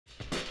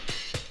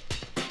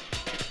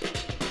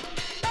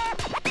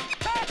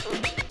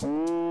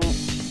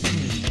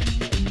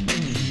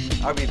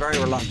I'd be very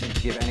reluctant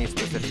to give any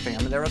specific thing. I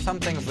mean, there are some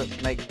things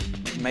that make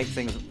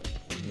things.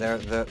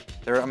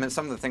 I mean,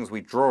 some of the things we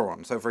draw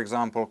on. So, for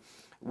example,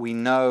 we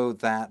know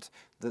that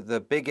the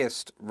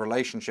biggest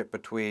relationship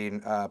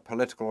between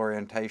political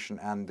orientation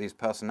and these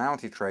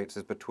personality traits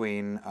is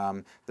between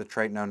the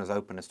trait known as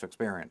openness to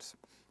experience.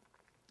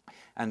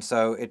 And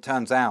so it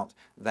turns out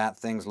that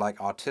things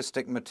like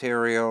artistic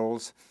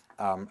materials,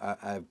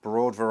 a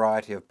broad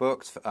variety of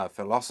books,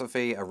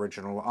 philosophy,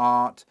 original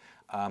art,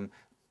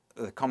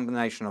 the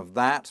combination of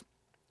that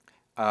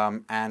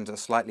and a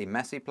slightly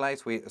messy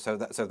place, so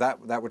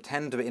that would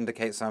tend to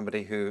indicate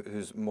somebody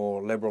who's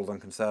more liberal than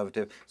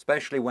conservative,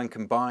 especially when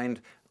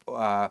combined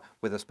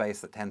with a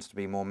space that tends to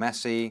be more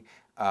messy,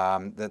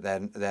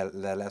 that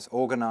they're less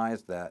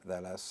organized, they're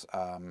less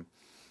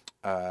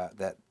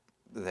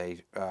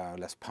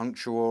less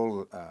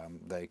punctual,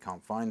 they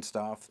can't find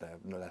stuff,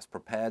 they're less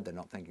prepared, they're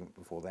not thinking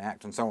before they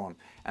act, and so on.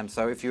 And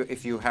so if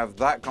you have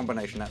that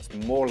combination, that's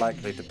more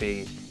likely to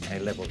be a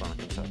liberal than a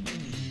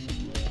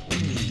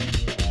conservative.